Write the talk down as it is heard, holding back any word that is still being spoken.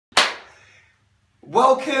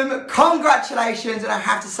Welcome, congratulations, and I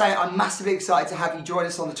have to say I'm massively excited to have you join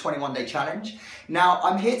us on the 21-day challenge. Now,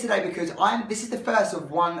 I'm here today because this is the first of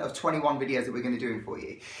one of 21 videos that we're going to be doing for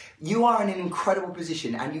you. You are in an incredible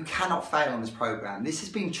position and you cannot fail on this program. This has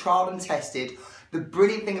been trialed and tested. The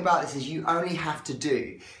brilliant thing about this is you only have to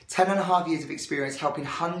do 10.5 years of experience helping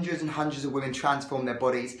hundreds and hundreds of women transform their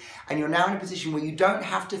bodies, and you're now in a position where you don't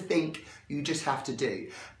have to think, you just have to do.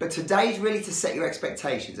 But today is really to set your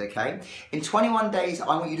expectations, okay? In 21 days, I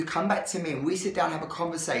want you to come back to me and we sit down and have a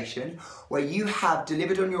conversation where you have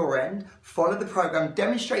delivered on your end, followed the program,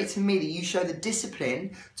 demonstrate to me that you show the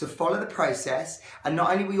discipline to follow the process, and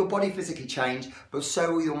not only will your body physically change, but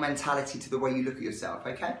so will your mentality to the way you look at yourself,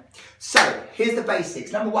 okay? So, here's the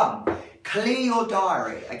basics. Number one, clear your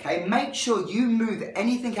diary, okay? Make sure you move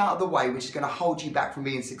anything out of the way which is going to hold you back from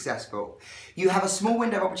being successful. You have a small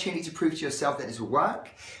window of opportunity to prove to yourself that this will work.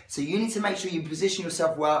 So you need to make sure you position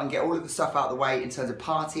yourself well and get all of the stuff out of the way in terms of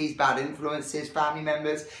parties, bad influences, family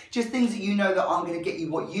members, just things that you know that aren't going to get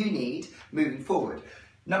you what you need moving forward.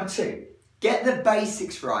 Number two, get the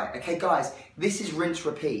basics right. Okay, guys, this is rinse,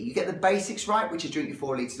 repeat. You get the basics right, which is drink your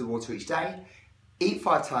 4 litres of water each day, eat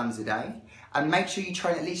 5 times a day, and make sure you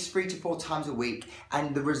train at least 3 to 4 times a week,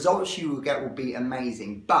 and the results you will get will be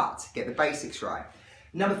amazing. But get the basics right.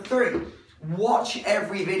 Number 3, watch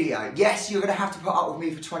every video. Yes, you're going to have to put up with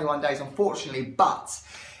me for 21 days, unfortunately, but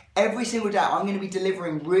every single day I'm going to be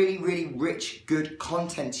delivering really, really rich, good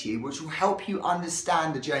content to you, which will help you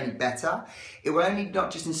understand the journey better. It will only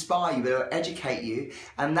not just inspire you, but it will educate you,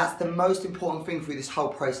 and that's the most important thing through this whole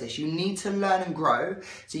process. You need to learn and grow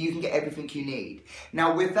so you can get everything you need.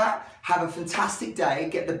 Now with that, have a fantastic day,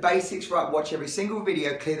 get the basics right, watch every single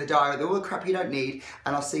video, clear the diary, all the crap you don't need,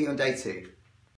 and I'll see you on day 2.